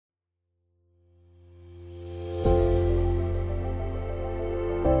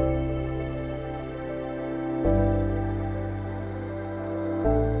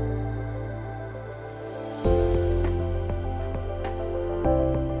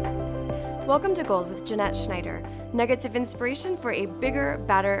Welcome to Gold with Jeanette Schneider, nuggets of inspiration for a bigger,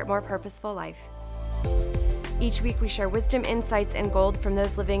 badder, more purposeful life. Each week we share wisdom, insights, and gold from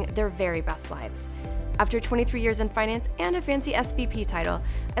those living their very best lives. After 23 years in finance and a fancy SVP title,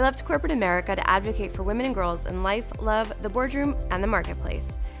 I left corporate America to advocate for women and girls in life, love, the boardroom, and the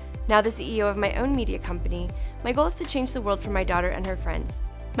marketplace. Now the CEO of my own media company, my goal is to change the world for my daughter and her friends.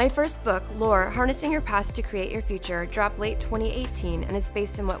 My first book, Lore, Harnessing Your Past to Create Your Future, dropped late 2018 and is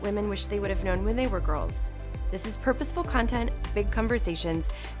based on what women wish they would have known when they were girls. This is purposeful content, big conversations,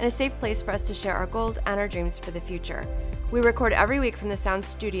 and a safe place for us to share our gold and our dreams for the future. We record every week from the Sound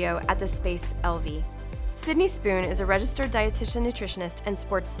Studio at the Space LV. Sydney Spoon is a registered dietitian, nutritionist, and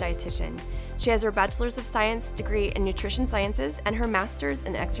sports dietitian. She has her Bachelor's of Science degree in Nutrition Sciences and her Master's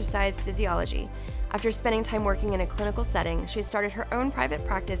in Exercise Physiology. After spending time working in a clinical setting, she started her own private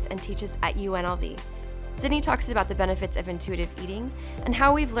practice and teaches at UNLV. Sydney talks about the benefits of intuitive eating and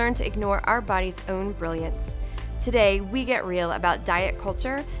how we've learned to ignore our body's own brilliance. Today, we get real about diet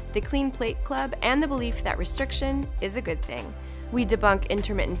culture, the Clean Plate Club, and the belief that restriction is a good thing. We debunk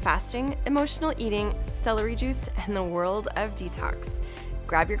intermittent fasting, emotional eating, celery juice, and the world of detox.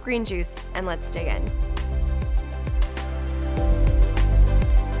 Grab your green juice and let's dig in.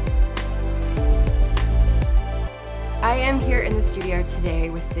 I am here in the studio today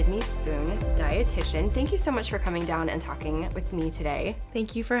with Sydney Spoon, dietitian. Thank you so much for coming down and talking with me today.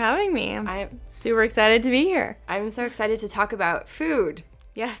 Thank you for having me. I'm super excited to be here. I'm so excited to talk about food.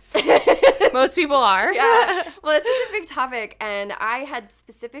 Yes. Most people are. Yeah. Well, it's such a big topic, and I had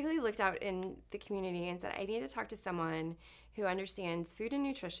specifically looked out in the community and said I need to talk to someone who understands food and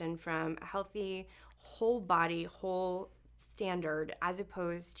nutrition from a healthy, whole body, whole standard, as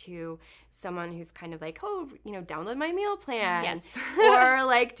opposed to someone who's kind of like, oh, download my meal plan. Yes. Or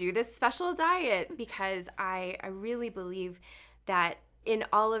like do this special diet, because I really believe that in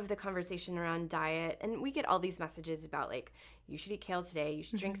all of the conversation around diet, and we get all these messages about like, you should eat kale today, you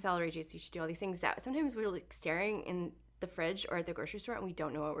should drink celery juice, you should do all these things, that sometimes we're like staring in the fridge or at the grocery store and we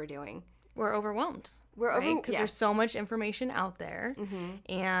don't know what we're doing. We're overwhelmed. Because there's so much information out there,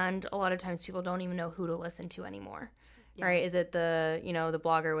 and a lot of times people don't even know who to listen to anymore. Yeah. Right? Is it the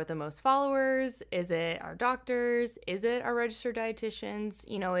blogger with the most followers? Is it our doctors? Is it our registered dietitians?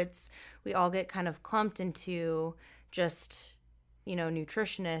 We all get kind of clumped into just,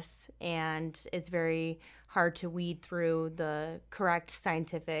 nutritionists, and it's very hard to weed through the correct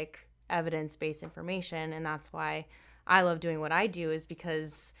scientific evidence-based information. And that's why I love doing what I do, is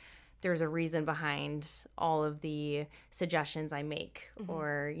because there's a reason behind all of the suggestions I make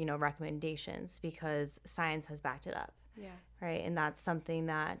or, recommendations, because science has backed it up. Yeah. Right. And that's something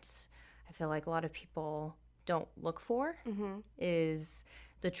that I feel like a lot of people don't look for, is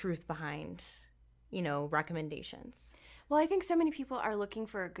the truth behind, recommendations. Well, I think so many people are looking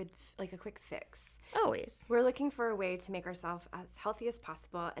for a quick fix. Always. We're looking for a way to make ourselves as healthy as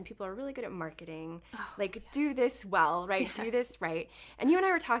possible, and people are really good at marketing. Do this well, right? Yes. Do this right. And you and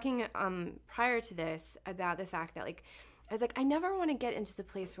I were talking prior to this about the fact that I was like, I never want to get into the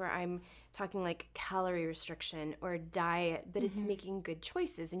place where I'm talking like calorie restriction or diet, but it's making good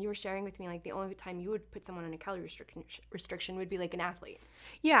choices. And you were sharing with me like the only time you would put someone on a calorie restriction would be like an athlete.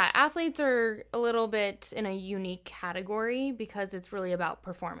 Yeah, athletes are a little bit in a unique category because it's really about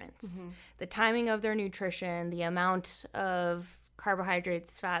performance. The timing of their nutrition, the amount of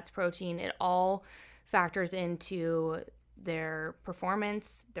carbohydrates, fats, protein, it all factors into their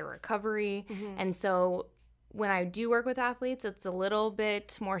performance, their recovery. And so when I do work with athletes, it's a little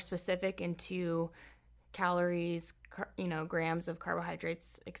bit more specific into calories, grams of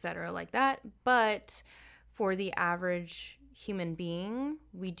carbohydrates, et cetera, like that. But for the average human being,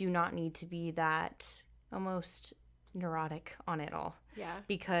 we do not need to be that almost neurotic on it all. Yeah.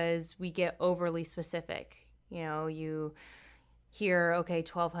 Because we get overly specific. You hear,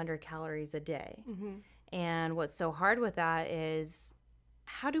 1,200 calories a day. And what's so hard with that is,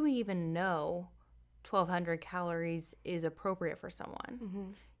 how do we even know 1,200 calories is appropriate for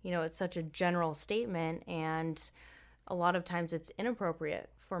someone? It's such a general statement, and a lot of times it's inappropriate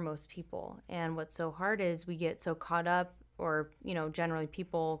for most people. And what's so hard is we get so caught up, or generally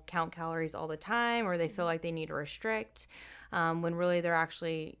people count calories all the time, or they feel like they need to restrict, when really they're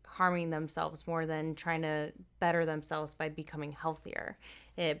actually harming themselves more than trying to better themselves by becoming healthier.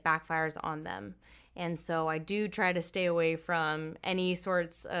 It backfires on them. And so I do try to stay away from any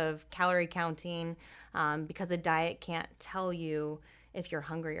sorts of calorie counting, because a diet can't tell you if you're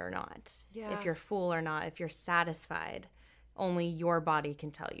hungry or not, if you're full or not, if you're satisfied. Only your body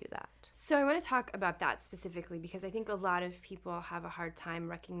can tell you that. So I want to talk about that specifically, because I think a lot of people have a hard time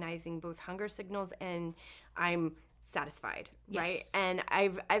recognizing both hunger signals and I'm satisfied, Yes. right? And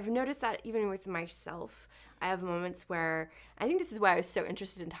I've noticed that even with myself, I have moments where I think this is why I was so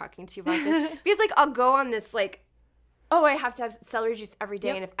interested in talking to you about this because like I'll go on this like, oh, I have to have celery juice every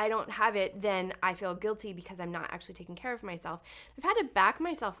day, and if I don't have it, then I feel guilty because I'm not actually taking care of myself. I've had to back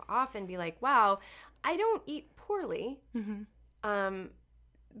myself off and be like, wow, I don't eat poorly. I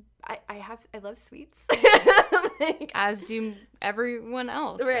love sweets. Like, as do everyone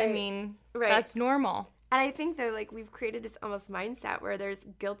else. Right. I mean, that's normal. And I think though, like we've created this almost mindset where there's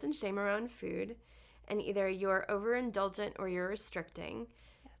guilt and shame around food, and either you're overindulgent or you're restricting.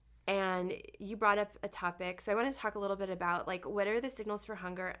 Yes. And you brought up a topic, so I want to talk a little bit about like what are the signals for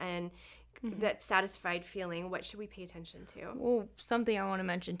hunger and that satisfied feeling. What should we pay attention to? Well, something I want to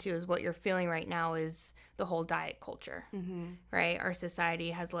mention too is what you're feeling right now is the whole diet culture, right? Our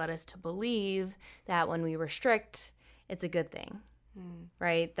society has led us to believe that when we restrict, it's a good thing.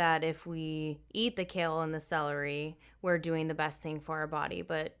 Right? That if we eat the kale and the celery, we're doing the best thing for our body.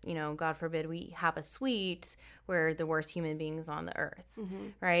 But, you know, God forbid we have a sweet, we're the worst human beings on the earth.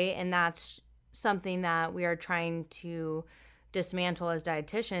 Right? And that's something that we are trying to dismantle as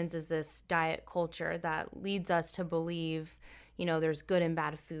dietitians, is this diet culture that leads us to believe, you know, there's good and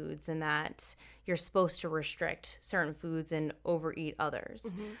bad foods and that you're supposed to restrict certain foods and overeat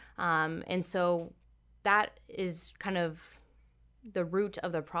others. And so that is kind of the root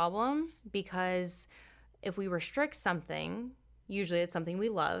of the problem, because if we restrict something, usually it's something we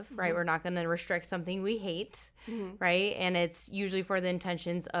love, right? We're not going to restrict something we hate, right? And it's usually for the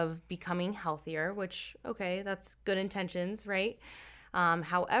intentions of becoming healthier, which, okay, that's good intentions, right?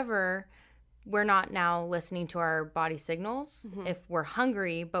 However, we're not now listening to our body signals. If we're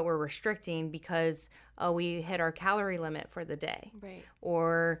hungry, but we're restricting because, oh, we hit our calorie limit for the day. Right.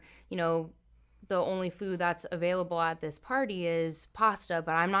 Or, you know, the only food that's available at this party is pasta,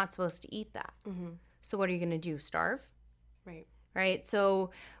 but I'm not supposed to eat that. So what are you going to do? Starve? Right. Right.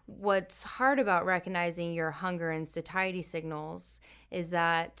 So what's hard about recognizing your hunger and satiety signals is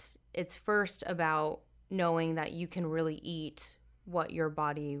that it's first about knowing that you can really eat what your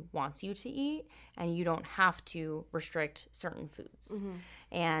body wants you to eat, and you don't have to restrict certain foods.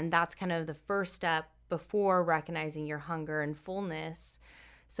 And that's kind of the first step before recognizing your hunger and fullness,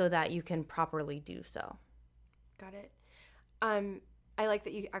 so that you can properly do so. Got it. I like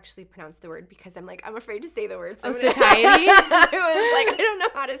that you actually pronounced the word, because I'm afraid to say the word. So satiety? I was like, I don't know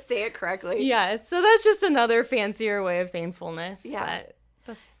how to say it correctly. Yeah, so that's just another fancier way of saying fullness. Yeah. But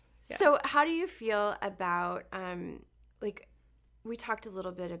that's, yeah. So how do you feel about, like, we talked a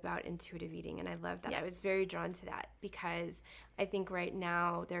little bit about intuitive eating, and I love that. Yes. I was very drawn to that because I think right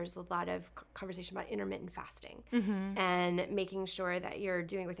now there's a lot of conversation about intermittent fasting and making sure that you're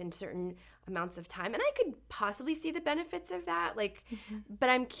doing within certain amounts of time. And I could possibly see the benefits of that. Like, but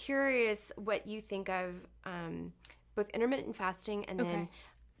I'm curious what you think of both intermittent fasting and then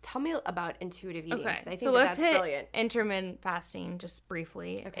tell me about intuitive eating. Okay, I think so let's hit brilliant. Intermittent fasting just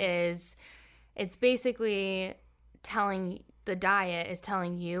briefly. Okay. It's basically the diet is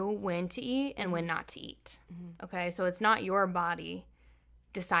telling you when to eat and when not to eat. Okay, so it's not your body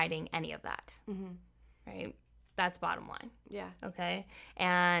deciding any of that, right? That's bottom line. Yeah. Okay,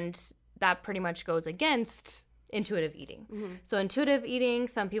 and that pretty much goes against intuitive eating. So intuitive eating,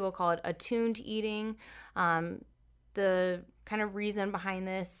 some people call it attuned eating. The kind of reason behind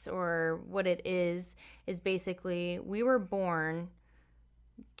this, or what it is basically we were born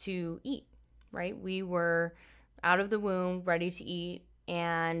to eat, right? We were out of the womb, ready to eat,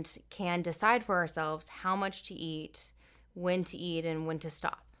 and can decide for ourselves how much to eat, when to eat, and when to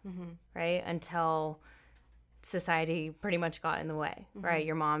stop, right? Until society pretty much got in the way, right?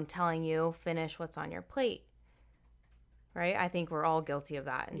 Your mom telling you, finish what's on your plate, right? I think we're all guilty of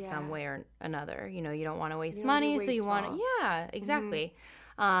that in some way or another. You know, you don't want to waste money, so you want to, exactly.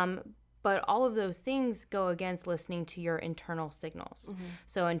 But all of those things go against listening to your internal signals.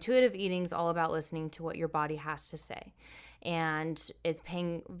 So intuitive eating is all about listening to what your body has to say. And it's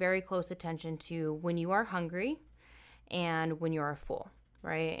paying very close attention to when you are hungry and when you are full,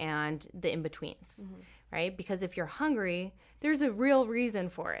 right? And the in-betweens, right? Because if you're hungry, there's a real reason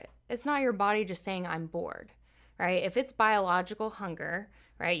for it. It's not your body just saying, I'm bored, right? If it's biological hunger,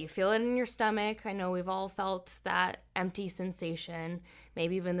 right? You feel it in your stomach. I know we've all felt that empty sensation.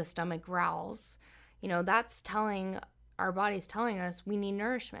 Maybe even the stomach growls. You know, that's our body's telling us we need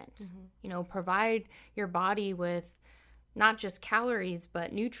nourishment. You know, provide your body with not just calories,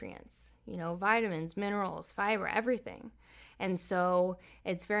 but nutrients, you know, vitamins, minerals, fiber, everything. And so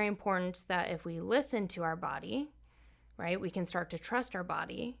it's very important that if we listen to our body, right, we can start to trust our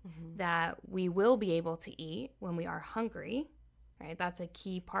body that we will be able to eat when we are hungry, right? That's a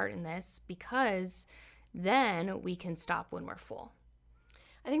key part in this, because then we can stop when we're full.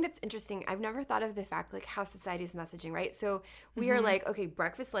 I think that's interesting. I've never thought of the fact, like, how society's messaging, right? So we are like, okay,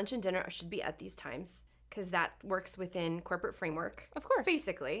 breakfast, lunch, and dinner should be at these times because that works within corporate framework. Of course.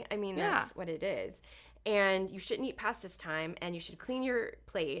 Basically. I mean, that's what it is. And you shouldn't eat past this time, and you should clean your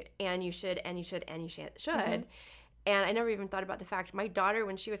plate, and you should. And I never even thought about the fact my daughter,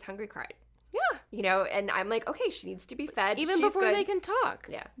 when she was hungry, cried. Yeah. You know, and I'm like, okay, she needs to be fed. Even She's before good. they can talk.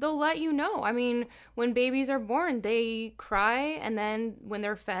 Yeah. They'll let you know. I mean, when babies are born, they cry, and then when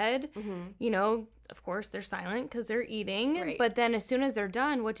they're fed, you know, of course, they're silent because they're eating. Right. But then as soon as they're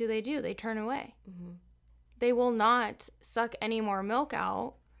done, what do? They turn away. They will not suck any more milk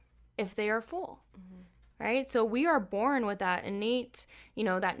out if they are full. Right? So we are born with that innate, you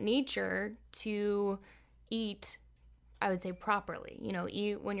know, that nature to eat, I would say, properly. You know,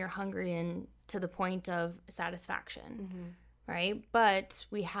 eat when you're hungry and to the point of satisfaction, right? But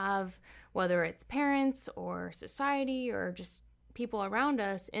we have, whether it's parents or society or just people around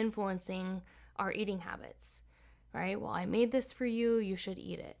us influencing our eating habits, right? Well, I made this for you, you should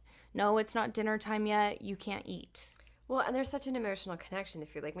eat it. No, it's not dinner time yet, you can't eat. Well, and there's such an emotional connection.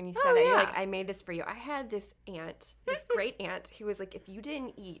 If you're like, when you said that, you're like, I made this for you. I had this aunt, this great aunt, who was like, if you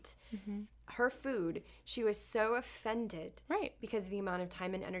didn't eat her food, she was so offended. Right. Because of the amount of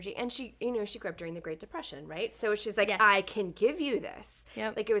time and energy. And she, you know, she grew up during the Great Depression, right? So she's like, Yes. I can give you this.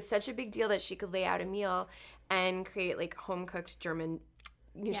 Yep. Like, it was such a big deal that she could lay out a meal and create, like, home-cooked German,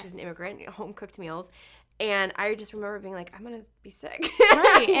 you know, she was an immigrant, home-cooked meals. And I just remember being like, I'm going to be sick.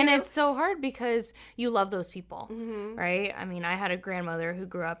 Right. And it's so hard because you love those people, right? I mean, I had a grandmother who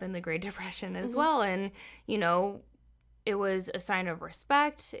grew up in the Great Depression as well. And, you know, it was a sign of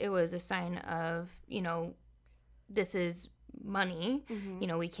respect. It was a sign of, you know, this is money. You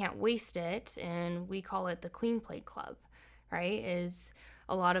know, we can't waste it. And we call it the Clean Plate Club, right? Is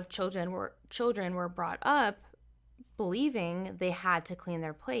a lot of children were brought up believing they had to clean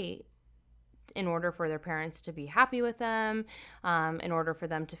their plate in order for their parents to be happy with them, in order for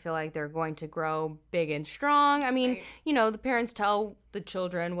them to feel like they're going to grow big and strong. I mean, you know, the parents tell the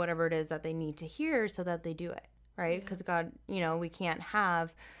children whatever it is that they need to hear so that they do it, right? Because God, you know, we can't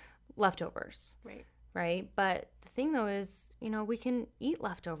have leftovers, right? But the thing, though, is, you know, we can eat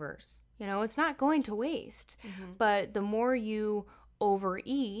leftovers. You know, it's not going to waste. But the more you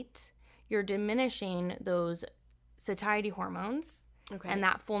overeat, you're diminishing those satiety hormones. And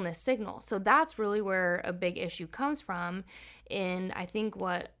that fullness signal. So that's really where a big issue comes from. And I think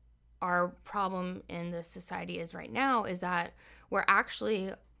what our problem in this society is right now is that we're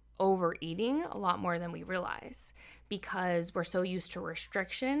actually overeating a lot more than we realize because we're so used to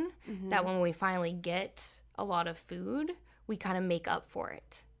restriction that when we finally get a lot of food, we kind of make up for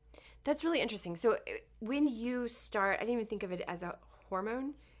it. That's really interesting. So when you start, I didn't even think of it as a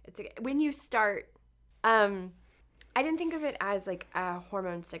hormone. When you start... I didn't think of it as like a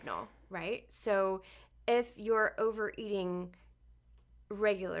hormone signal, right? So if you're overeating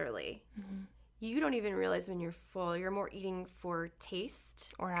regularly, you don't even realize when you're full. You're more eating for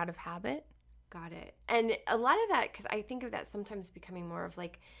taste. Or out of habit. Got it. And a lot of that, because I think of that sometimes becoming more of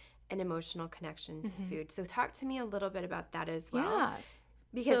like an emotional connection to food. So talk to me a little bit about that as well. Yes.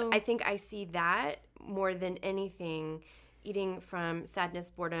 Because I think I see that more than anything, eating from sadness,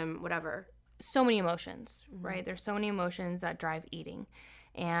 boredom, whatever. So many emotions, right? There's so many emotions that drive eating.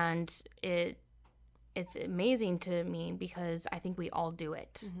 And it's amazing to me because I think we all do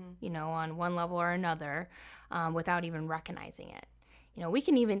it, you know, on one level or another without even recognizing it. You know, we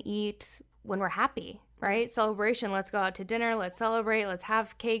can even eat when we're happy, right? Celebration, let's go out to dinner, let's celebrate, let's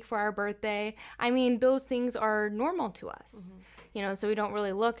have cake for our birthday. I mean, those things are normal to us, you know, so we don't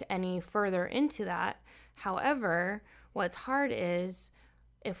really look any further into that. However, what's hard is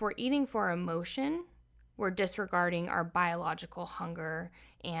if we're eating for emotion, we're disregarding our biological hunger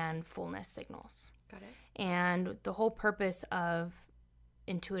and fullness signals. Got it. And the whole purpose of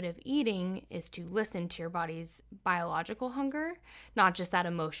intuitive eating is to listen to your body's biological hunger, not just that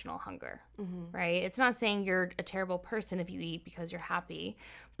emotional hunger, right? It's not saying you're a terrible person if you eat because you're happy,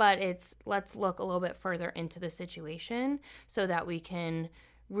 but it's let's look a little bit further into the situation so that we can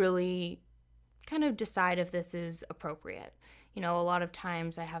really kind of decide if this is appropriate. You know, a lot of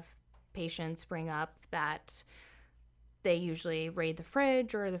times I have patients bring up that they usually raid the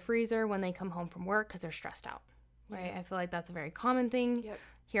fridge or the freezer when they come home from work because they're stressed out, right? I feel like that's a very common thing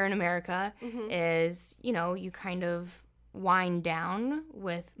here in America is, you know, you kind of wind down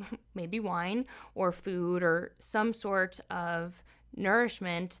with maybe wine or food or some sort of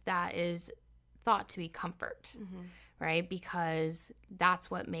nourishment that is thought to be comfort, right? Because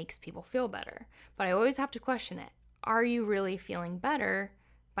that's what makes people feel better. But I always have to question it. Are you really feeling better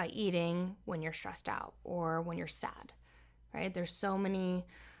by eating when you're stressed out or when you're sad, right? There's so many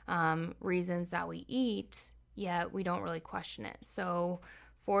reasons that we eat, yet we don't really question it. So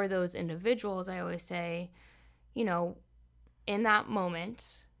for those individuals, I always say, you know, in that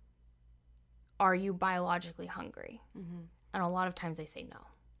moment, are you biologically hungry? Mm-hmm. And a lot of times they say no,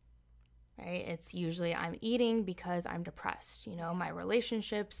 right? It's usually I'm eating because I'm depressed. You know, my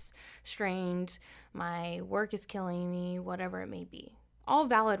relationship's strained, my work is killing me, whatever it may be. All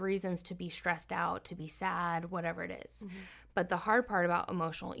valid reasons to be stressed out, to be sad, whatever it is. Mm-hmm. But the hard part about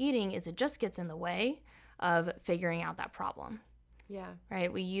emotional eating is it just gets in the way of figuring out that problem. Yeah.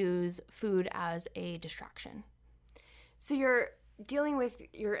 Right? We use food as a distraction. So you're dealing with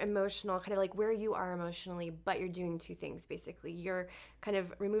your emotional, kind of like where you are emotionally, but you're doing two things, basically. You're kind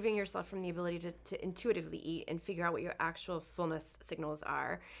of removing yourself from the ability to intuitively eat and figure out what your actual fullness signals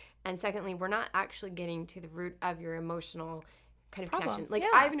are. And secondly, we're not actually getting to the root of your emotional kind of connection. Like,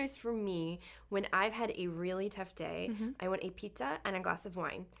 I've noticed for me, when I've had a really tough day, mm-hmm. I want a pizza and a glass of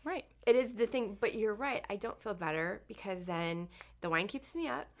wine. Right. It is the thing, but you're right. I don't feel better because then the wine keeps me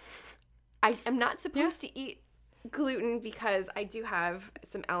up. I am not supposed to eat gluten because I do have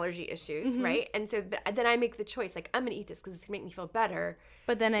some allergy issues, mm-hmm. right? And so then I make the choice, like, I'm going to eat this because it's going to make me feel better.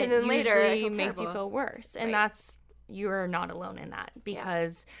 But then it usually makes you feel worse. And that's, you're not alone in that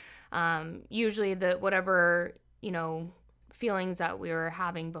because usually the whatever, you know, feelings that we were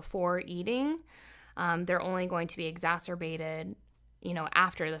having before eating, they're only going to be exacerbated, you know,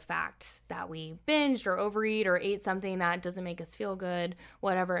 after the fact that we binged or overeat or ate something that doesn't make us feel good,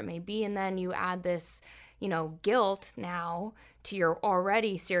 whatever it may be. And then you add this, you know, guilt now to your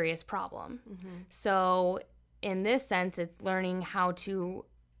already serious problem. Mm-hmm. So in this sense, it's learning how to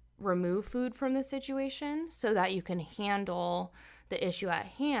remove food from the situation so that you can handle the issue at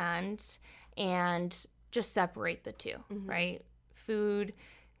hand and just separate the two, mm-hmm. right? Food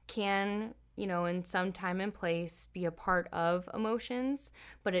can, you know, in some time and place be a part of emotions,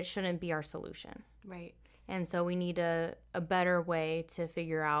 but it shouldn't be our solution. Right. And so we need a better way to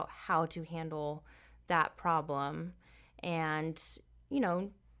figure out how to handle that problem. And, you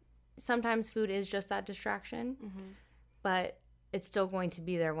know, sometimes food is just that distraction, mm-hmm. but it's still going to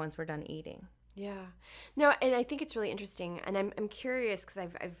be there once we're done eating. Yeah. No, and I think it's really interesting. And I'm curious because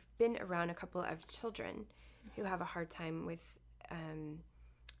I've been around a couple of children who have a hard time with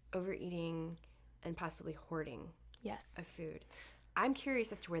overeating and possibly hoarding of food. I'm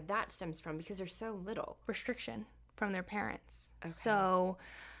curious as to where that stems from because they're so little. Restriction from their parents. Okay. So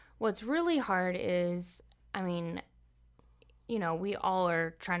what's really hard is, I mean, you know, we all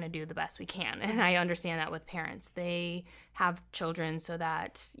are trying to do the best we can. And I understand that with parents. They have children so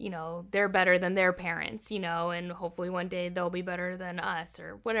that, you know, they're better than their parents, you know, and hopefully one day they'll be better than us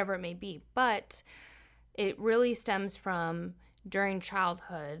or whatever it may be. But it really stems from during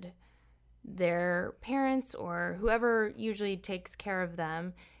childhood, their parents or whoever usually takes care of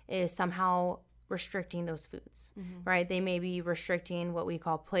them is somehow restricting those foods, mm-hmm. right? They may be restricting what we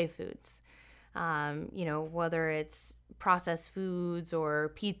call play foods. You know, whether it's processed foods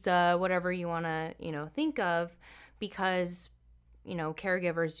or pizza, whatever you want to, you know, think of, because, you know,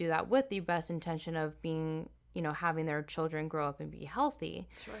 caregivers do that with the best intention of being, you know, having their children grow up and be healthy.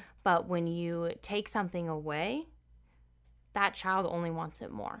 Sure. But when you take something away, that child only wants it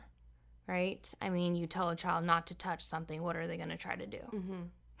more, right? I mean, you tell a child not to touch something, what are they going to try to do? Mm-hmm.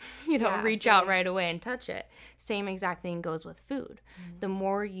 You know, reach out right away and touch it. Same exact thing goes with food. Mm-hmm. The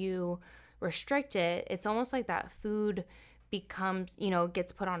more you restrict it, it's almost like that food becomes, you know,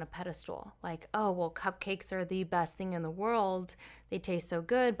 gets put on a pedestal. Like, oh, well, cupcakes are the best thing in the world. They taste so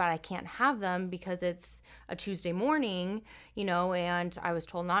good, but I can't have them because it's a Tuesday morning, you know, and I was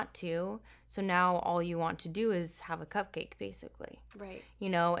told not to. So now all you want to do is have a cupcake, basically. Right. You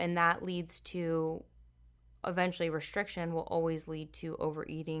know, and that leads to, eventually restriction will always lead to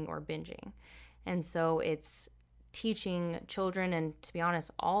overeating or binging. And so it's teaching children, and to be honest,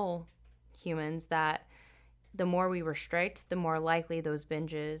 all humans, that the more we restrict, the more likely those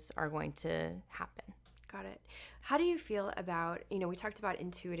binges are going to happen. Got it. How do you feel about, you know, we talked about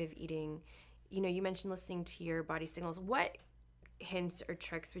intuitive eating. You know, you mentioned listening to your body signals. What hints or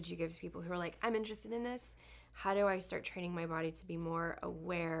tricks would you give to people who are like, I'm interested in this? How do I start training my body to be more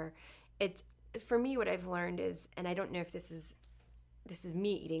aware? It's, for me, what I've learned is, and I don't know if this is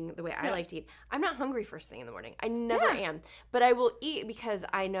me eating the way I like to eat. I'm not hungry first thing in the morning. I never am. But I will eat because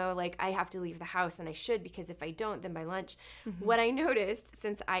I know, like, I have to leave the house, and I should, because if I don't, then by lunch. Mm-hmm. What I noticed,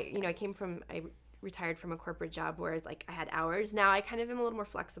 since I retired from a corporate job where, like, I had hours. Now I kind of am a little more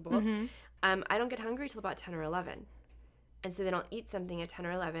flexible. Mm-hmm. I don't get hungry till about 10 or 11. And so then I'll eat something at 10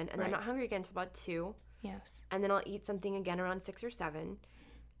 or 11, and then I'm not hungry again until about 2. Yes. And then I'll eat something again around 6 or 7.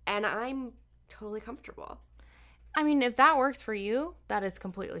 and I'm totally comfortable. I mean, if that works for you, that is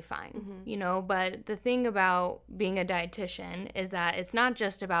completely fine, but the thing about being a dietitian is that it's not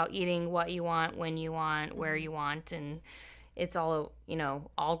just about eating what you want, when you want, where you want, and it's all,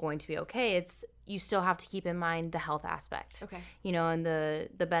 all going to be okay. It's, you still have to keep in mind the health aspect, Okay. And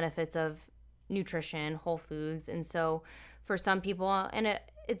the benefits of nutrition, whole foods. And so for some people, and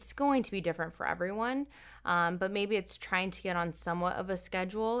it's going to be different for everyone, but maybe it's trying to get on somewhat of a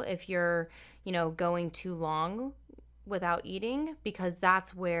schedule if you're, going too long without eating, because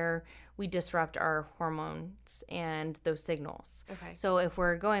that's where we disrupt our hormones and those signals. Okay. So if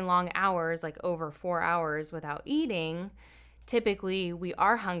we're going long hours, like over 4 hours without eating, typically we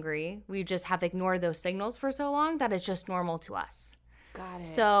are hungry. We just have ignored those signals for so long that it's just normal to us. Got it.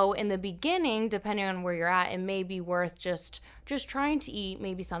 So in the beginning, depending on where you're at, it may be worth just trying to eat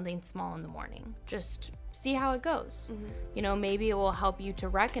maybe something small in the morning. Just see how it goes. Maybe it will help you to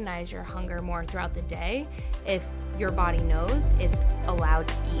recognize your hunger more throughout the day if your body knows it's allowed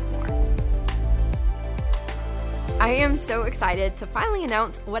to eat more. I am so excited to finally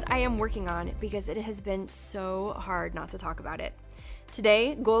announce what I am working on because it has been so hard not to talk about it.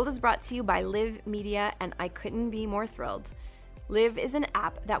 Today, Gold is brought to you by Live Media, and I couldn't be more thrilled. Live is an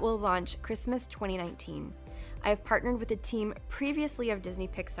app that will launch Christmas 2019. I have partnered with a team previously of Disney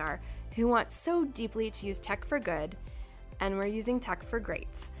Pixar who want so deeply to use tech for good, and we're using tech for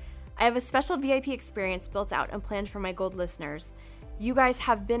great. I have a special VIP experience built out and planned for my Gold listeners. You guys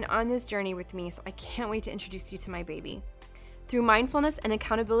have been on this journey with me, so I can't wait to introduce you to my baby. Through mindfulness and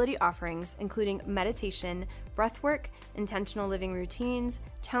accountability offerings, including meditation, breathwork, intentional living routines,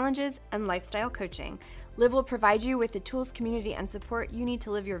 challenges, and lifestyle coaching, Live will provide you with the tools, community, and support you need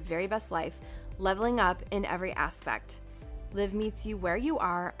to live your very best life, leveling up in every aspect. Live meets you where you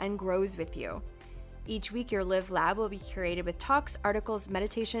are and grows with you. Each week, your Live Lab will be curated with talks, articles,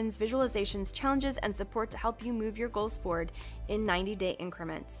 meditations, visualizations, challenges, and support to help you move your goals forward in 90-day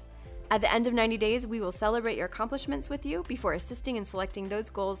increments. At the end of 90 days, we will celebrate your accomplishments with you before assisting in selecting those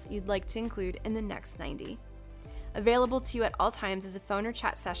goals you'd like to include in the next 90. Available to you at all times is a phone or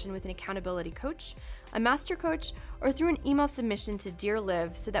chat session with an accountability coach, a master coach, or through an email submission to Dear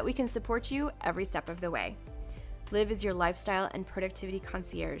Liv so that we can support you every step of the way. Liv is your lifestyle and productivity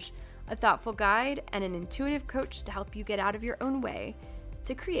concierge, a thoughtful guide and an intuitive coach to help you get out of your own way,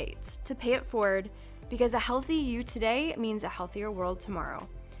 to create, to pay it forward, because a healthy you today means a healthier world tomorrow.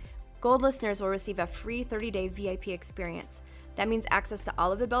 Gold listeners will receive a free 30-day VIP experience. That means access to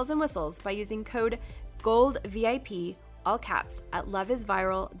all of the bells and whistles by using code GOLDVIP, all caps, at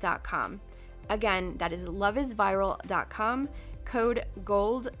loveisviral.com. Again, that is loveisviral.com, code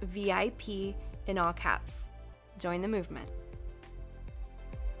GOLDVIP in all caps. Join the movement.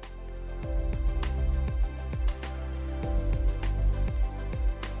 It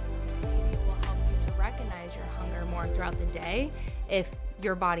will help you to recognize your hunger more throughout the day if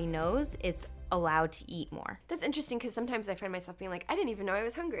your body knows it's allowed to eat more. That's interesting because sometimes I find myself being like, I didn't even know I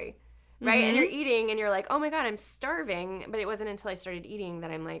was hungry. Right? And you're eating and you're like, oh my God, I'm starving. But it wasn't until I started eating that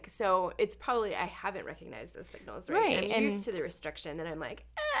I'm like, so it's probably, I haven't recognized those signals, right? I'm used to the restriction that I'm like,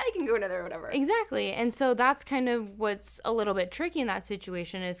 I can go another whatever. Exactly. And so that's kind of what's a little bit tricky in that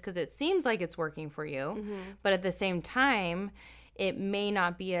situation is because it seems like it's working for you. But at the same time, it may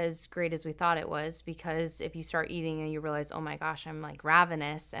not be as great as we thought it was because if you start eating and you realize, oh my gosh, I'm like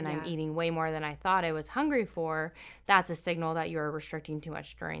ravenous and I'm eating way more than I thought I was hungry for, that's a signal that you're restricting too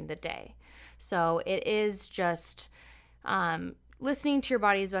much during the day. So it is just listening to your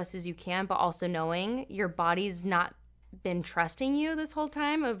body as best as you can, but also knowing your body's not been trusting you this whole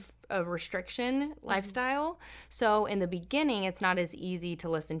time of a restriction lifestyle. So in the beginning, it's not as easy to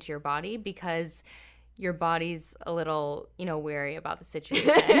listen to your body because your body's a little, wary about the situation.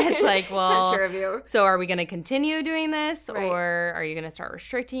 It's like, well, not sure of you. So are we going to continue doing this or are you going to start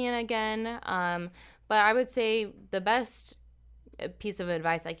restricting it again? But I would say the best piece of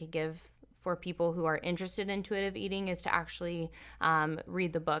advice I could give for people who are interested in intuitive eating is to actually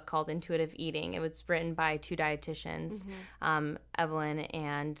read the book called Intuitive Eating. It was written by two dietitians, Evelyn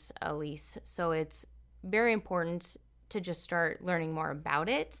and Elise. So it's very important to just start learning more about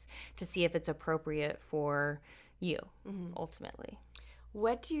it to see if it's appropriate for you, ultimately.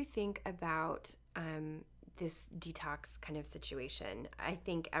 What do you think about this detox kind of situation? I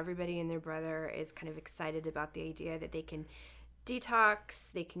think everybody and their brother is kind of excited about the idea that they can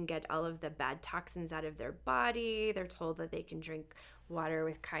detox, they can get all of the bad toxins out of their body. They're told that they can drink water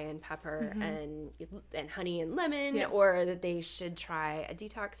with cayenne pepper and honey and lemon, Yes. or that they should try a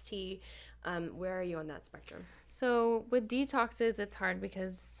detox tea. Where are you on that spectrum? So with detoxes, it's hard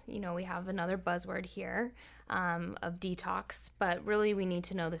because, we have another buzzword here of detox, but really we need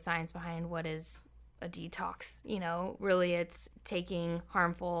to know the science behind what is a detox. Really it's taking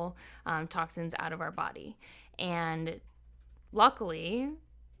harmful toxins out of our body. And luckily,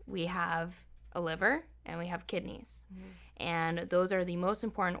 we have a liver and we have kidneys. And those are the most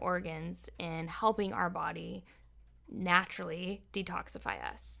important organs in helping our body naturally detoxify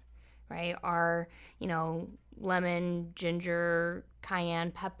us, right? Our, lemon, ginger,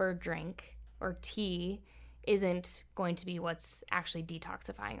 cayenne pepper drink or tea isn't going to be what's actually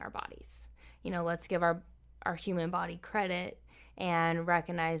detoxifying our bodies. Let's give our human body credit and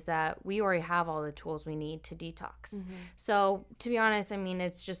recognize that we already have all the tools we need to detox. So to be honest,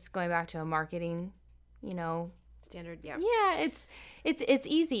 it's just going back to a marketing, Standard, yeah. Yeah, it's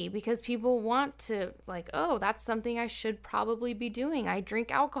easy because people want to oh, that's something I should probably be doing. I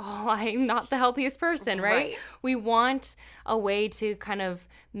drink alcohol. I'm not the healthiest person, right? We want a way to kind of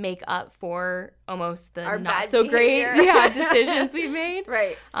make up for almost the our not so behavior. great decisions we've made.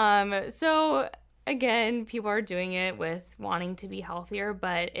 Right. So again, people are doing it with wanting to be healthier,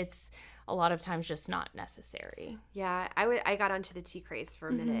 but it's a lot of times just not necessary. Yeah, I got onto the tea craze for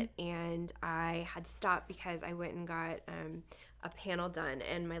a minute, and I had stopped because I went and got a panel done,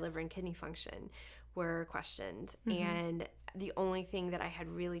 and my liver and kidney function were questioned. And the only thing that I had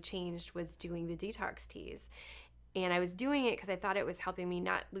really changed was doing the detox teas. And I was doing it because I thought it was helping me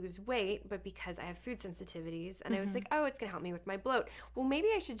not lose weight, but because I have food sensitivities. And I was like, oh, it's going to help me with my bloat. Well, maybe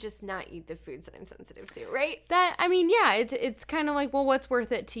I should just not eat the foods that I'm sensitive to, right? It's kind of like, well, what's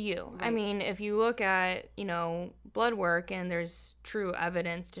worth it to you? Right. If you look at, blood work and there's true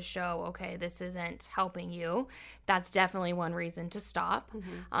evidence to show, okay, this isn't helping you, that's definitely one reason to stop.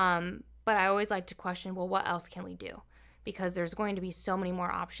 But I always like to question, well, what else can we do? Because there's going to be so many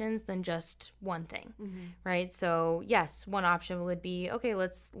more options than just one thing, right? So yes, one option would be, okay,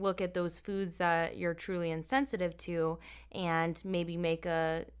 let's look at those foods that you're truly insensitive to and maybe make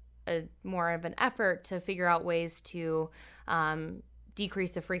a more of an effort to figure out ways to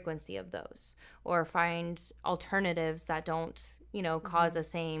decrease the frequency of those or find alternatives that don't, cause the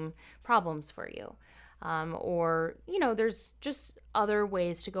same problems for you. Or, there's just other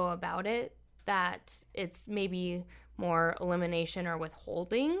ways to go about it that it's maybe more elimination or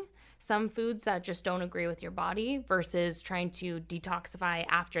withholding some foods that just don't agree with your body versus trying to detoxify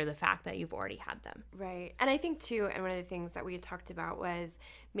after the fact that you've already had them. Right. And I think too, and one of the things that we had talked about was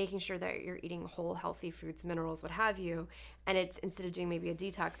making sure that you're eating whole, healthy foods, minerals, what have you. And it's, instead of doing maybe a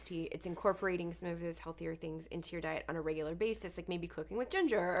detox tea, it's incorporating some of those healthier things into your diet on a regular basis, like maybe cooking with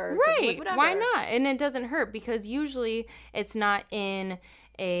ginger or cooking with whatever. Why not? And it doesn't hurt because usually it's not in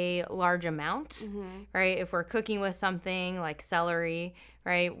a large amount, right? If we're cooking with something like celery,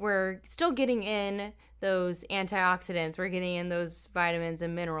 right, we're still getting in those antioxidants. We're getting in those vitamins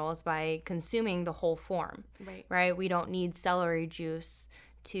and minerals by consuming the whole form, right? We don't need celery juice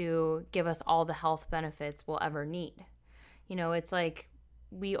to give us all the health benefits we'll ever need. It's like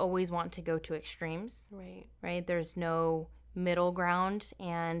we always want to go to extremes, right? There's no middle ground,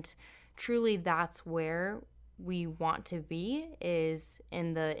 and truly that's where we want to be, is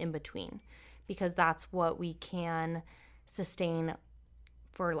in the in-between, because that's what we can sustain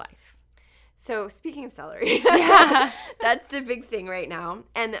for life. So speaking of celery, that's the big thing right now.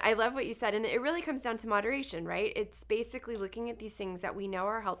 And I love what you said. And it really comes down to moderation, right? It's basically looking at these things that we know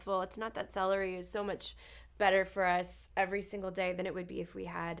are helpful. It's not that celery is so much better for us every single day than it would be if we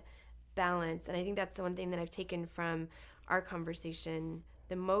had balance. And I think that's the one thing that I've taken from our conversation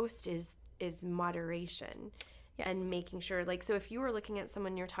the most is moderation. Yes. And making sure, so if you were looking at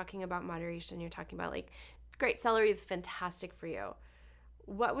someone, you're talking about moderation, you're talking about great, celery is fantastic for you.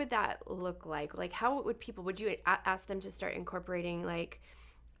 What would that look like? How would you ask them to start incorporating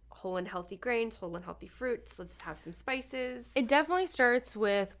whole and healthy grains, whole and healthy fruits? Let's have some spices. It definitely starts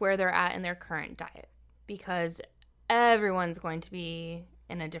with where they're at in their current diet, because everyone's going to be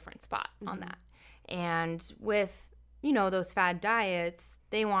in a different spot on that. And with those fad diets,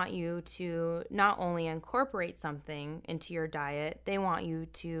 they want you to not only incorporate something into your diet, they want you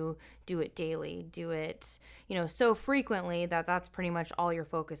to do it daily, do it, so frequently that that's pretty much all you're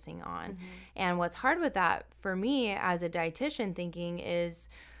focusing on. And what's hard with that for me as a dietitian thinking is,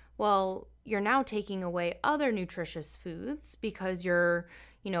 well, you're now taking away other nutritious foods because you're,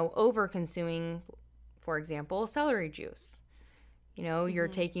 over consuming, for example, celery juice. You know, you're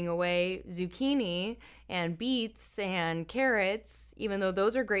taking away zucchini and beets and carrots, even though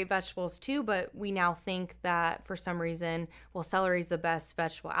those are great vegetables too, but we now think that for some reason, well, celery is the best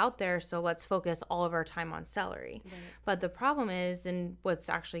vegetable out there, so let's focus all of our time on celery. Right. But the problem is, and what's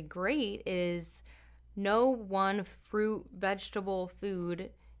actually great is no one fruit, vegetable,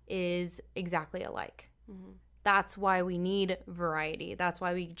 food is exactly alike. Mm-hmm. That's why we need variety. That's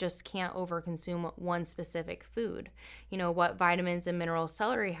why we just can't overconsume one specific food. You know, what vitamins and minerals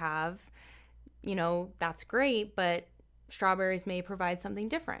celery have, you know, that's great, but strawberries may provide something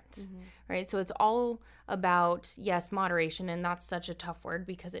different, right? So it's all about, yes, moderation, and that's such a tough word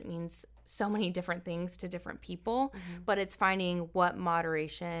because it means so many different things to different people, but it's finding what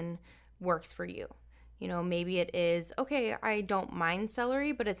moderation works for you. You know, maybe it is, okay, I don't mind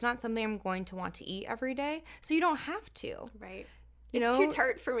celery, but it's not something I'm going to want to eat every day. So you don't have to. Right. It's too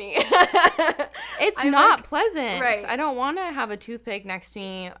tart for me. It's not pleasant. Right. I don't want to have a toothpick next to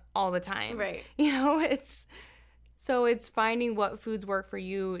me all the time. Right. You know, it's finding what foods work for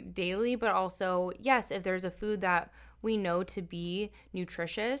you daily, but also, yes, if there's a food that we know to be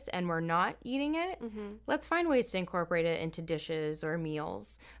nutritious and we're not eating it, let's find ways to incorporate it into dishes or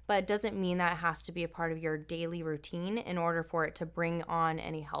meals. But it doesn't mean that it has to be a part of your daily routine in order for it to bring on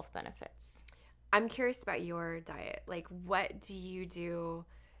any health benefits. I'm curious about your diet. Like, what do you do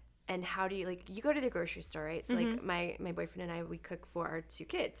and how do you, like, you go to the grocery store, right? So, like, my boyfriend and I, we cook for our 2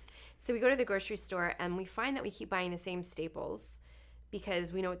 kids. So we go to the grocery store and we find that we keep buying the same staples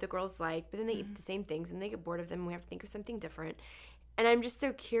because we know what the girls like, but then they eat the same things and they get bored of them and we have to think of something different. And I'm just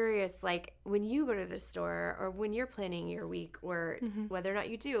so curious, like, when you go to the store or when you're planning your week or whether or not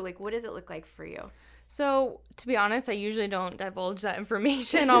you do, like, what does it look like for you? So, to be honest, I usually don't divulge that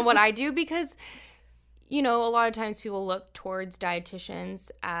information on what I do because, you know, a lot of times people look towards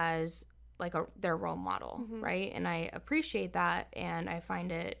dietitians as like their role model, right? And I appreciate that and I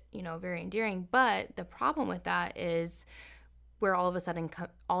find it, you know, very endearing. But the problem with that is we're all of a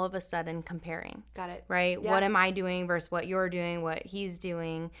sudden comparing. Got it. Right? Yeah. What am I doing versus what you're doing, what he's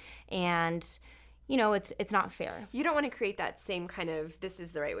doing, and you know, it's not fair. You don't want to create that same kind of this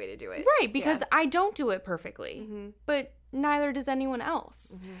is the right way to do it. Right, because I don't do it perfectly. But neither does anyone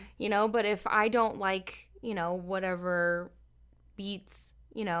else. You know, but if I don't like, you know, whatever beets,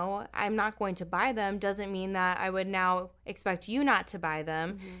 you know, I'm not going to buy them doesn't mean that I would now expect you not to buy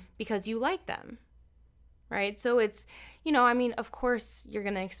them because you like them. Right? So it's, you know, I mean, of course, you're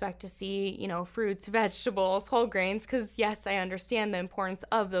going to expect to see, you know, fruits, vegetables, whole grains, because, yes, I understand the importance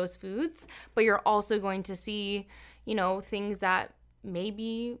of those foods, but you're also going to see, you know, things that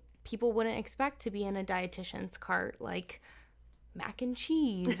maybe people wouldn't expect to be in a dietitian's cart, like mac and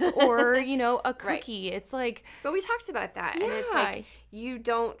cheese or, you know, a cookie. Right. It's like... But we talked about that. Yeah. And it's like you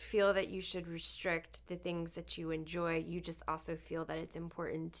don't feel that you should restrict the things that you enjoy. You just also feel that it's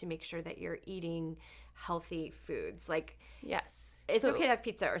important to make sure that you're eating healthy foods. Like, yes, it's okay to have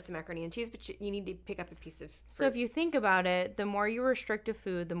pizza or some macaroni and cheese, but you need to pick up a piece of fruit. So if you think about it, the more you restrict a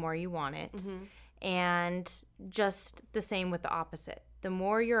food, the more you want it. And just the same with the opposite. The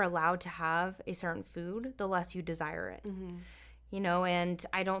more you're allowed to have a certain food, the less you desire it. You know, and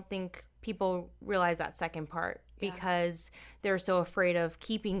I don't think people realize that second part because they're so afraid of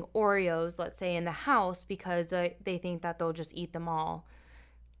keeping Oreos, let's say, in the house because they think that they'll just eat them all.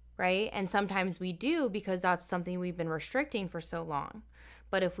 Right? And sometimes we do because that's something we've been restricting for so long.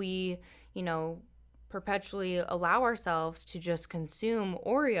 But if we, you know, perpetually allow ourselves to just consume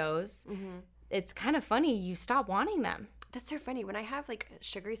Oreos, it's kind of funny. You stop wanting them. That's so funny. When I have like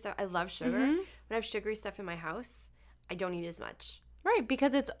sugary stuff, I love sugar. When I have sugary stuff in my house, I don't eat as much. Right,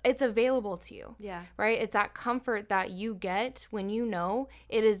 because it's available to you. Yeah. Right? It's that comfort that you get when you know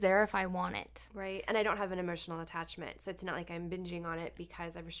it is there if I want it. Right. And I don't have an emotional attachment. So it's not like I'm binging on it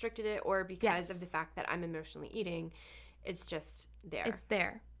because I've restricted it or because of the fact that I'm emotionally eating. It's just there. It's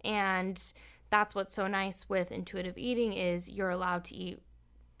there. And that's what's so nice with intuitive eating is you're allowed to eat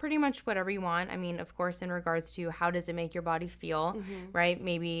pretty much whatever you want. I mean, of course, in regards to how does it make your body feel, right?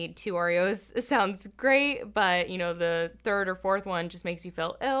 Maybe 2 Oreos sounds great, but, you know, the 3rd or 4th one just makes you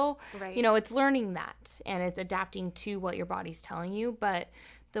feel ill. Right. You know, it's learning that and it's adapting to what your body's telling you. But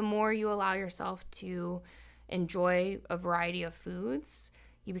the more you allow yourself to enjoy a variety of foods,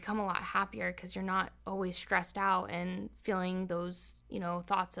 you become a lot happier because you're not always stressed out and feeling those, you know,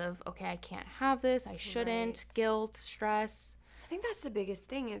 thoughts of, okay, I can't have this, I shouldn't, guilt, stress. I think that's the biggest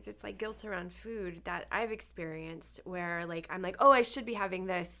thing is it's like guilt around food that I've experienced where like I'm like, oh, I should be having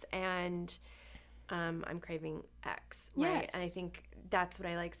this and I'm craving X, right? Yes. And I think that's what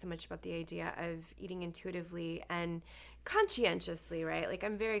I like so much about the idea of eating intuitively and conscientiously, right? Like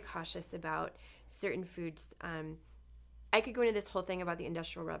I'm very cautious about certain foods I could go into this whole thing about the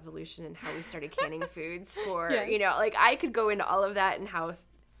Industrial Revolution and how we started canning foods for, Yeah. you know, like I could go into all of that and how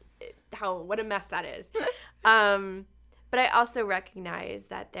what a mess that is. But I also recognize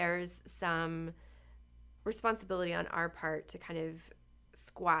that there's some responsibility on our part to kind of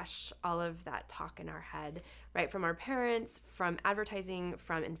squash all of that talk in our head, right? From our parents, from advertising,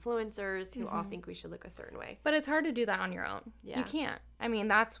 from influencers who all think we should look a certain way. But it's hard to do that on your own. Yeah. You can't. I mean,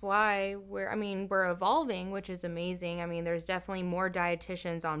 that's why we're evolving, which is amazing. I mean, there's definitely more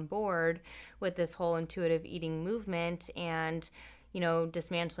dietitians on board with this whole intuitive eating movement and, you know,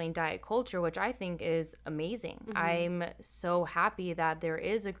 dismantling diet culture, which I think is amazing. I'm so happy that there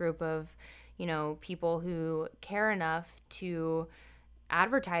is a group of, you know, people who care enough to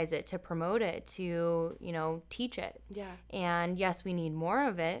advertise it, to promote it, to, you know, teach it. Yeah. And yes, we need more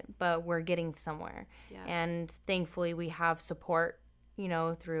of it, but we're getting somewhere. Yeah. And thankfully we have support, you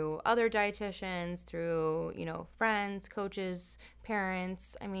know, through other dietitians, through, you know, friends, coaches,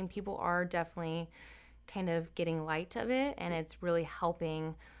 parents. I mean, people are definitely kind of getting light of it, and it's really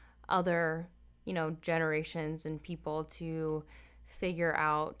helping other, you know, generations and people to figure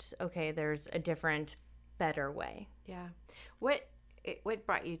out, okay, there's a different, better way. Yeah. What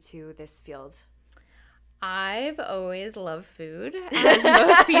brought you to this field? I've always loved food, as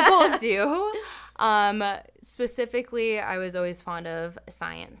most people do. Specifically, I was always fond of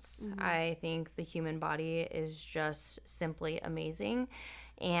science. I think the human body is just simply amazing.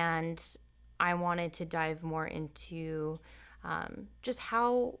 And I wanted to dive more into just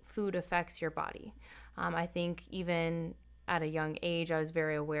how food affects your body. I think even at a young age, I was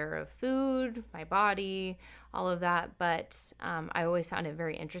very aware of food, my body, all of that, but I always found it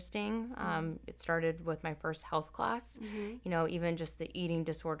very interesting. It started with my first health class, you know, even just the eating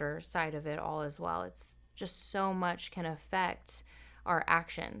disorder side of it all as well. It's just so much can affect our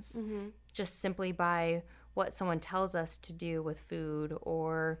actions just simply by what someone tells us to do with food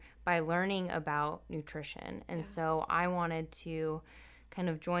or by learning about nutrition. And so I wanted to kind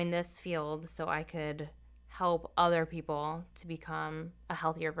of join this field so I could help other people to become a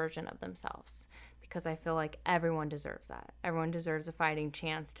healthier version of themselves, because I feel like everyone deserves that. Everyone deserves a fighting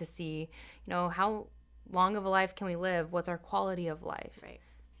chance to see, you know, how long of a life can we live? What's our quality of life? Right.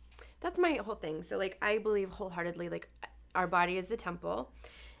 That's my whole thing. So, like, I believe wholeheartedly, like, our body is the temple,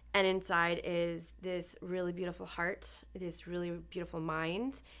 and inside is this really beautiful heart, this really beautiful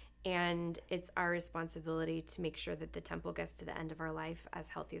mind, and it's our responsibility to make sure that the temple gets to the end of our life as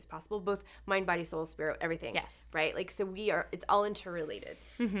healthy as possible, both mind, body, soul, spirit, everything. Yes. Right? Like, so it's all interrelated.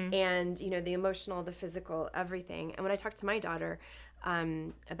 And, you know, the emotional, the physical, everything. And when I talk to my daughter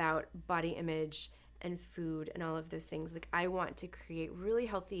about body image and food and all of those things, like, I want to create really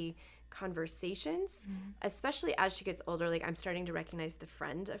healthy conversations, especially as she gets older. Like, I'm starting to recognize the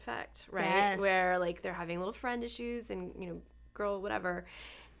friend effect, right? Yes. Where, like, they're having little friend issues and, you know, girl, whatever.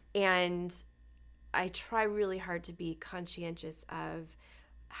 And I try really hard to be conscientious of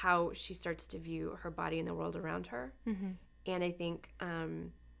how she starts to view her body and the world around her. And I think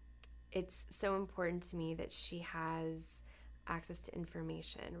it's so important to me that she has access to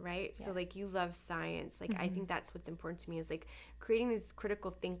information, right? Yes. So, like, you love science. Like, I think that's what's important to me, is, like, creating these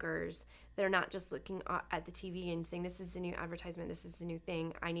critical thinkers that are not just looking at the TV and saying, this is the new advertisement, this is the new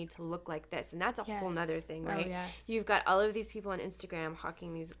thing, I need to look like this. And that's a whole nother thing, right? Oh, yes. You've got all of these people on Instagram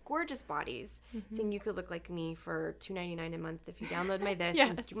hawking these gorgeous bodies, saying you could look like me for $2.99 a month if you download my this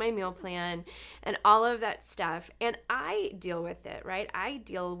and do my meal plan and all of that stuff. And I deal with it, right? I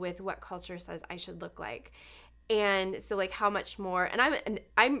deal with what culture says I should look like. And so, like, how much more, and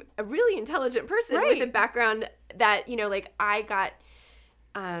I'm a really intelligent person with a background that, you know, like, I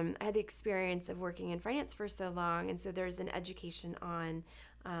had the experience of working in finance for so long. And so there's an education on,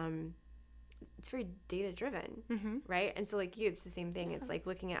 it's very data driven, right? And so, like, it's the same thing. It's like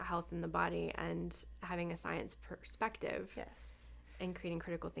looking at health in the body and having a science perspective. Yes. And creating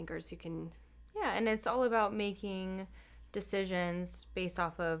critical thinkers who can. Yeah. And it's all about making decisions based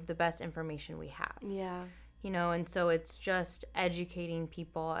off of the best information we have. Yeah. You know, and so it's just educating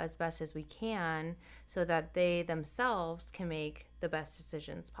people as best as we can so that they themselves can make the best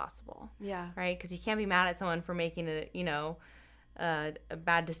decisions possible. Yeah. Right? Because you can't be mad at someone for making a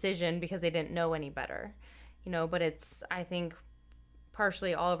bad decision because they didn't know any better. You know, but it's, I think,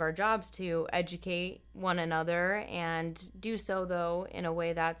 partially all of our jobs to educate one another and do so, though, in a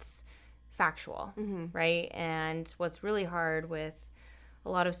way that's factual. Right? And what's really hard with a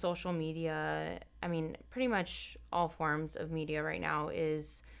lot of social media, I mean, pretty much all forms of media right now,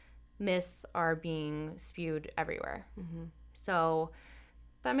 is myths are being spewed everywhere. So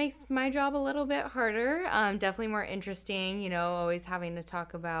that makes my job a little bit harder. Definitely more interesting, you know, always having to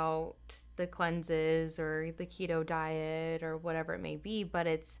talk about the cleanses or the keto diet or whatever it may be, but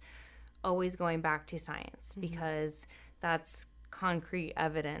it's always going back to science because that's concrete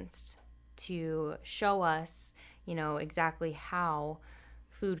evidence to show us, you know, exactly how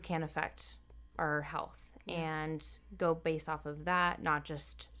food can affect our health and go based off of that, not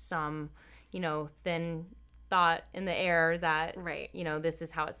just some, you know, thin thought in the air that, you know, this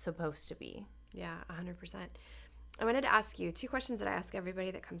is how it's supposed to be. Yeah, 100%. I wanted to ask you 2 questions that I ask everybody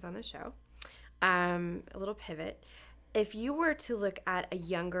that comes on the show. A little pivot. If you were to look at a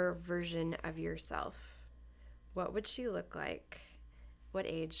younger version of yourself, what would she look like? What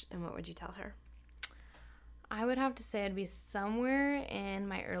age, and what would you tell her? I would have to say I'd be somewhere in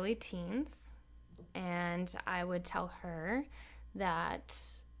my early teens, and I would tell her that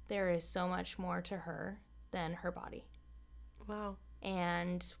there is so much more to her than her body. Wow.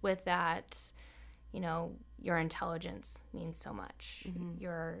 And with that, you know, your intelligence means so much.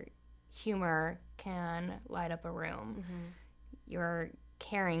 Your humor can light up a room. Your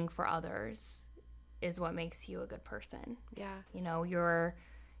caring for others is what makes you a good person. Yeah. You know, your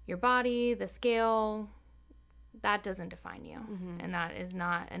body, the scale, that doesn't define you. And that is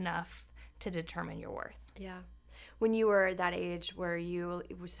not enough to determine your worth. Yeah. When you were that age, were you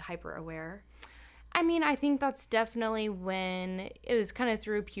hyper aware? I mean, I think that's definitely when it was kind of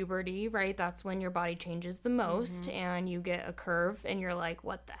through puberty, right? That's when your body changes the most and you get a curve and you're like,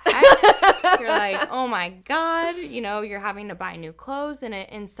 what the heck? You're like, oh my God, you know, you're having to buy new clothes. And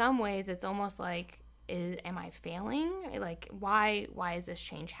in some ways, it's almost like, am I failing? Like, why is this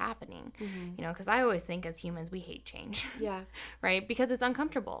change happening? You know, because I always think as humans, we hate change. Yeah. Right? Because it's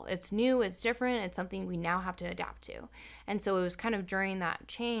uncomfortable. It's new. It's different. It's something we now have to adapt to. And so it was kind of during that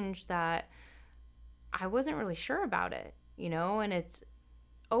change that I wasn't really sure about it, you know, and it's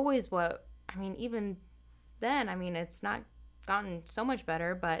always even then, I mean, it's not gotten so much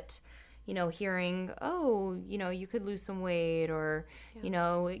better, but, you know, hearing, oh, you know, you could lose some weight or, you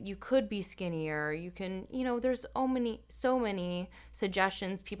know, you could be skinnier, you can, you know, there's so many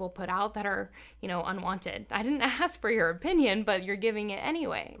suggestions people put out that are, you know, unwanted. I didn't ask for your opinion, but you're giving it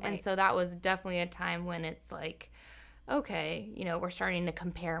anyway. Right. And so that was definitely a time when it's like, okay, you know, we're starting to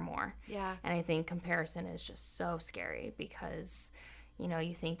compare more. Yeah. And I think comparison is just so scary because, you know,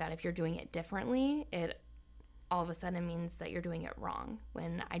 you think that if you're doing it differently, it all of a sudden means that you're doing it wrong,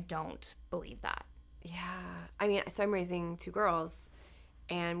 when I don't believe that. Yeah. I mean, so I'm raising 2 girls,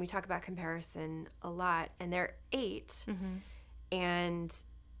 and we talk about comparison a lot, and they're 8. And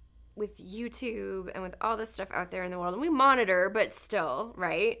with YouTube and with all this stuff out there in the world, and we monitor, but still,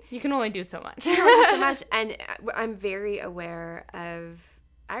 right? You can only do so much. And I'm very aware of,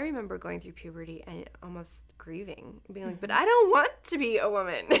 I remember going through puberty and almost grieving, being like, but I don't want to be a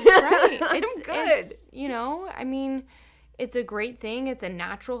woman. Right. I'm good. You know, I mean, it's a great thing. It's a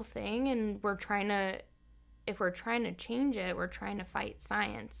natural thing. And if we're trying to change it, we're trying to fight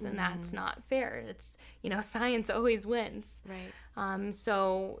science. And that's not fair. It's, you know, science always wins. Right.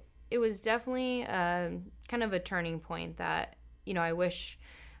 So it was definitely kind of a turning point that, you know,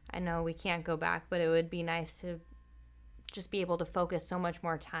 I know we can't go back, but it would be nice to just be able to focus so much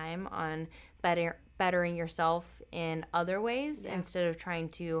more time on bettering yourself in other ways instead of trying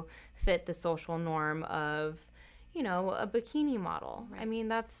to fit the social norm of, you know, a bikini model. Right. I mean,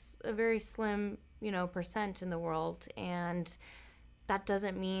 that's a very slim, you know, percent in the world, and that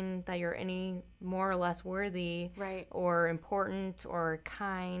doesn't mean that you're any more or less worthy or important or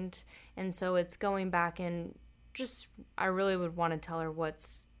kind. And so it's going back and just, I really would want to tell her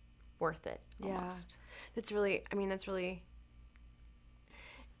what's worth it almost. That's really,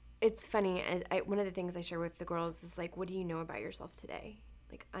 it's funny. One of the things I share with the girls is like, what do you know about yourself today?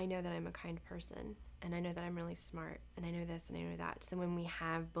 Like, I know that I'm a kind person, and I know that I'm really smart, and I know this and I know that. So when we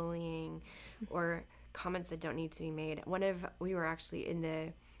have bullying or comments that don't need to be made, we were actually in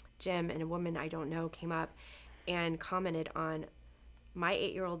the gym, and a woman I don't know came up and commented on my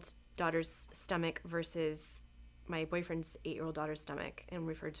 8-year-old daughter's stomach versus my boyfriend's 8-year-old daughter's stomach, and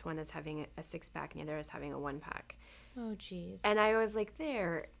referred to one as having a 6-pack and the other as having a 1-pack. Oh, jeez. And I was like,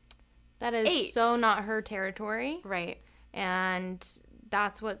 that is 8. So not her territory. Right. And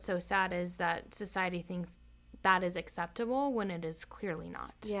that's what's so sad, is that society thinks that is acceptable when it is clearly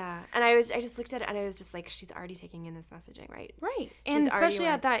not. Yeah. And I just looked at it and I was just like, she's already taking in this messaging, right? Right. And especially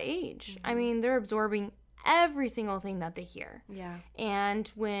at that age. I mean, they're absorbing every single thing that they hear. Yeah. And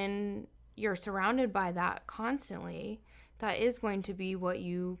when you're surrounded by that constantly, that is going to be what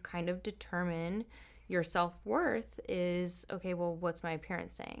you kind of determine your self-worth is. Okay, well, what's my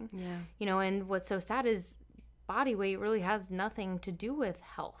appearance saying? Yeah. You know, and what's so sad is body weight really has nothing to do with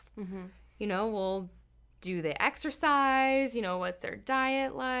health. You know, we'll do they exercise? You know, what's their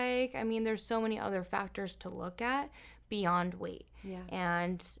diet like? I mean, there's so many other factors to look at beyond weight. Yeah.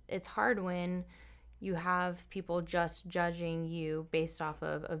 And it's hard when you have people just judging you based off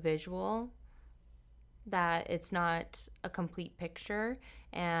of a visual, that it's not a complete picture,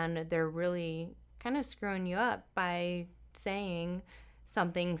 and they're really kind of screwing you up by saying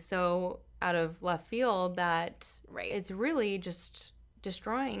something so out of left field that it's really just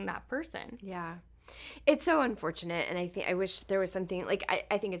destroying that person. Yeah. It's so unfortunate, and I wish there was something, like,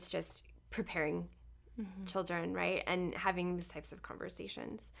 I think it's just preparing children, right, and having these types of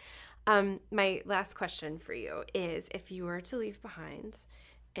conversations. My last question for you is, if you were to leave behind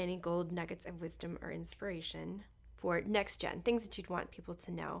any gold nuggets of wisdom or inspiration for next gen, things that you'd want people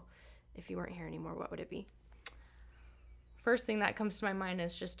to know if you weren't here anymore, what would it be? First thing that comes to my mind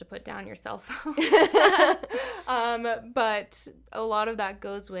is just to put down your cell phones. But a lot of that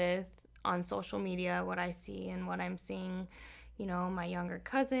goes with on social media, what I see and what I'm seeing, you know, my younger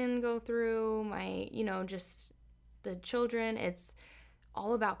cousin go through, my, you know, just the children. It's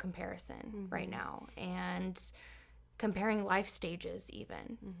all about comparison right now, and comparing life stages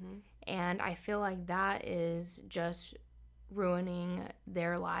even. And I feel like that is just ruining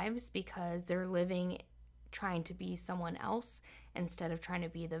their lives, because they're living trying to be someone else instead of trying to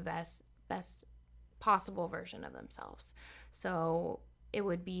be the best possible version of themselves. So it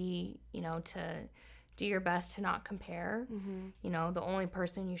would be, you know, to do your best to not compare. You know, the only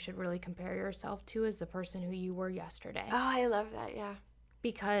person you should really compare yourself to is the person who you were yesterday. Oh, I love that. Yeah.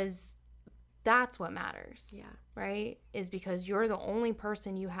 Because that's what matters. Yeah. Right? Is because you're the only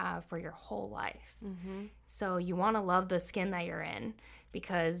person you have for your whole life. So you want to love the skin that you're in,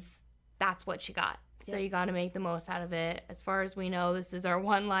 because that's what you got. So you got to make the most out of it. As far as we know, this is our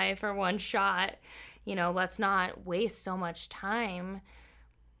one life or one shot. You know, let's not waste so much time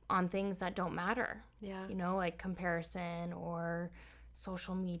on things that don't matter. Yeah. You know, like comparison or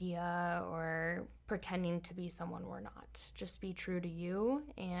social media or pretending to be someone we're not. Just be true to you,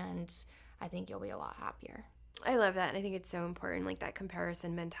 and I think you'll be a lot happier. I love that, and I think it's so important. Like, that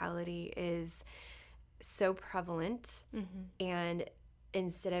comparison mentality is so prevalent, and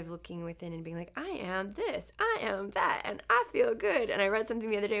instead of looking within and being like, I am this, I am that, and I feel good. And I read something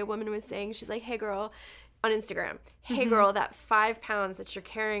the other day, a woman was saying, she's like, hey girl, on Instagram, hey girl, that 5 pounds that you're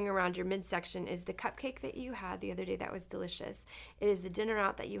carrying around your midsection is the cupcake that you had the other day that was delicious. It is the dinner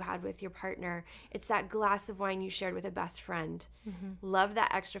out that you had with your partner. It's that glass of wine you shared with a best friend. Love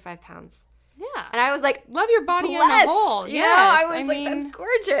that extra 5 pounds. Yeah. And I was like, love your body blessed. as a whole. You Yes. know, I was like, that's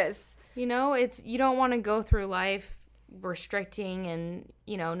gorgeous. You know, it's, you don't want to go through life restricting and,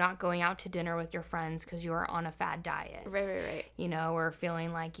 you know, not going out to dinner with your friends because you are on a fad diet. Right. You know, or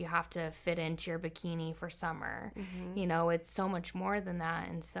feeling like you have to fit into your bikini for summer. You know, it's so much more than that.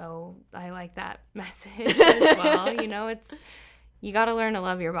 And so I like that message as well. You know, it's, you got to learn to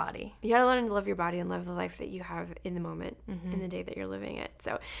love your body. You got to learn to love your body and love the life that you have in the moment, in the day that you're living it.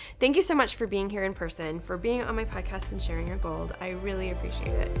 So thank you so much for being here in person, for being on my podcast and sharing your gold. I really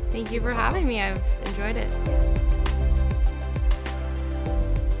appreciate it. Thank you for having me. I've enjoyed it.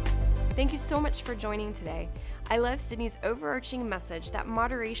 Thank you so much for joining today. I love Sydney's overarching message that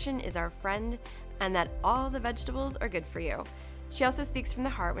moderation is our friend and that all the vegetables are good for you. She also speaks from the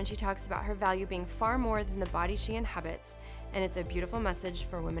heart when she talks about her value being far more than the body she inhabits, and it's a beautiful message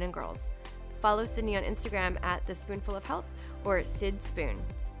for women and girls. Follow Sydney on Instagram at The Spoonful of Health or Sid Spoon.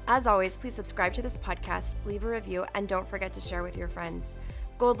 As always, please subscribe to this podcast, leave a review, and don't forget to share with your friends.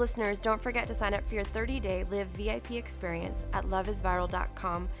 Gold listeners, don't forget to sign up for your 30-day Live VIP experience at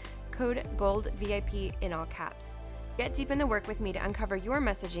loveisviral.com. Code GOLDVIP in all caps. Get deep in the work with me to uncover your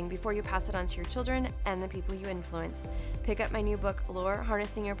messaging before you pass it on to your children and the people you influence. Pick up my new book, Lore,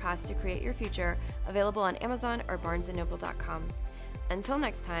 Harnessing Your Past to Create Your Future, available on Amazon or barnesandnoble.com. Until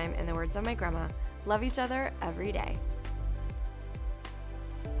next time, in the words of my grandma, love each other every day.